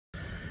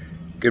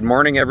Good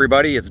morning,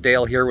 everybody. It's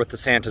Dale here with the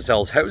Santa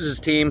Sells Houses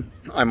team.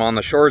 I'm on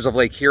the shores of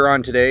Lake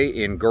Huron today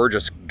in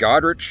gorgeous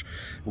Goderich.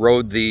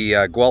 Rode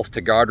the Guelph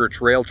to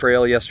Goderich rail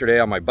trail yesterday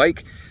on my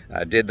bike.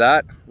 Did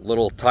that. A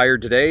little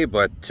tired today,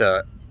 but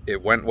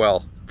it went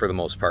well for the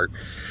most part.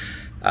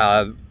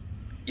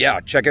 Yeah,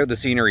 check out the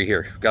scenery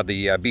here. Got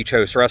the Beach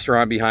House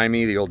restaurant behind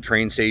me, the old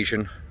train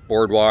station,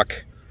 boardwalk,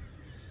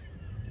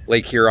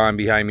 Lake Huron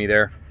behind me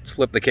there. Let's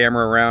flip the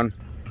camera around.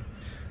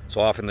 So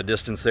off in the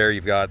distance there,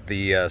 you've got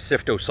the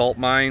Sifto salt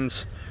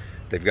mines.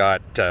 They've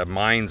got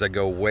mines that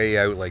go way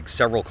out, like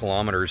several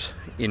kilometers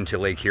into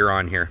Lake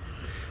Huron here.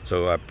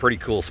 So a pretty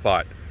cool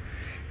spot.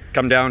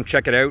 Come down,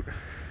 check it out,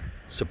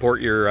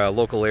 support your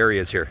local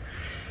areas here.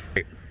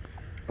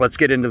 Let's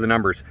get into the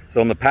numbers.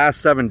 So in the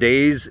past 7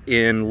 days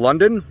in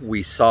London,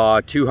 we saw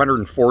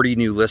 240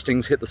 new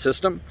listings hit the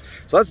system.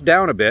 So that's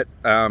down a bit.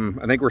 I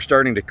think we're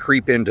starting to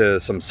creep into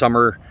some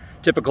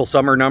typical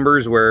summer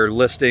numbers where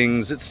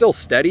listings, it's still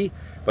steady,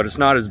 but it's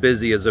not as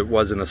busy as it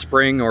was in the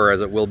spring or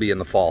as it will be in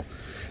the fall.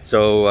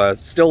 So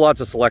still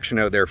lots of selection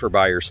out there for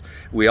buyers.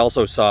 We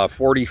also saw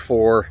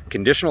 44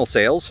 conditional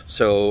sales.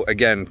 So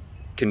again,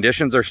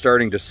 conditions are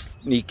starting to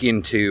sneak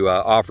into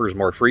offers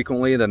more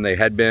frequently than they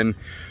had been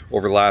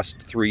over the last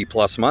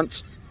 3+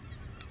 months.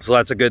 So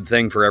that's a good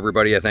thing for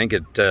everybody. I think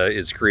it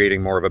is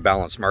creating more of a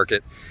balanced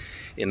market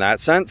in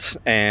that sense.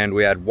 And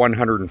we had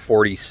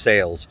 140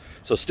 sales.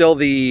 So still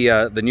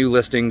the new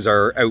listings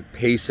are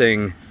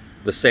outpacing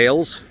the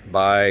sales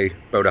by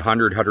about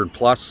 100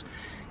 plus,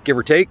 give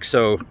or take.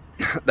 So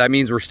that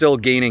means we're still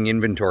gaining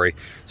inventory.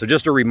 So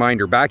just a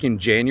reminder, back in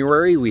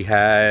January, we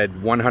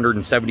had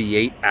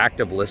 178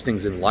 active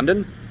listings in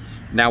London.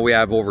 Now we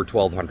have over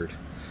 1,200.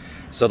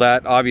 So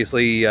that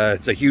obviously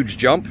it's a huge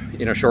jump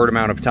in a short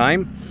amount of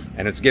time,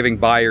 and it's giving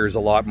buyers a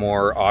lot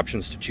more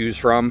options to choose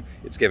from.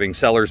 It's giving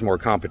sellers more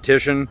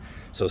competition.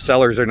 So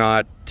sellers are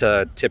not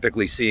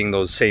typically seeing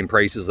those same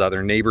prices that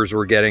their neighbors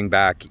were getting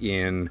back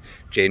in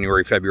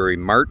January, February,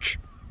 March.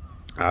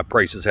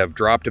 Prices have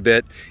dropped a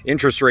bit.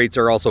 Interest rates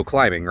are also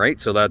climbing,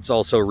 right? So that's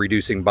also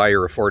reducing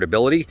buyer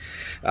affordability.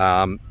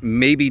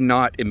 Maybe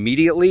not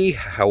immediately,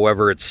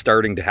 however, it's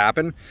starting to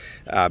happen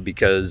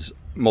because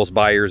most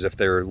buyers, if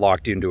they're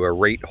locked into a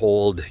rate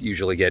hold,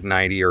 usually get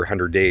 90 or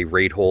 100-day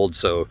rate hold.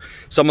 So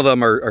some of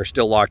them are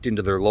still locked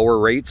into their lower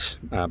rates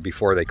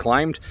before they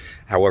climbed.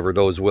 However,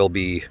 those will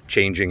be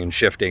changing and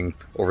shifting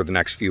over the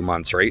next few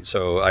months, right?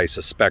 So I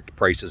suspect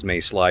prices may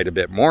slide a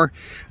bit more.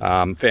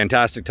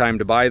 Fantastic time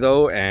to buy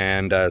though,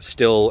 and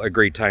still a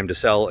great time to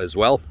sell as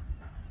well.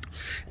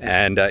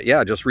 And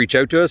yeah, just reach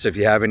out to us if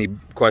you have any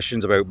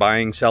questions about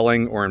buying,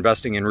 selling, or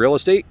investing in real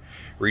estate.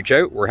 Reach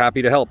out. We're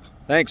happy to help.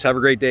 Thanks. Have a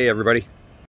great day, everybody.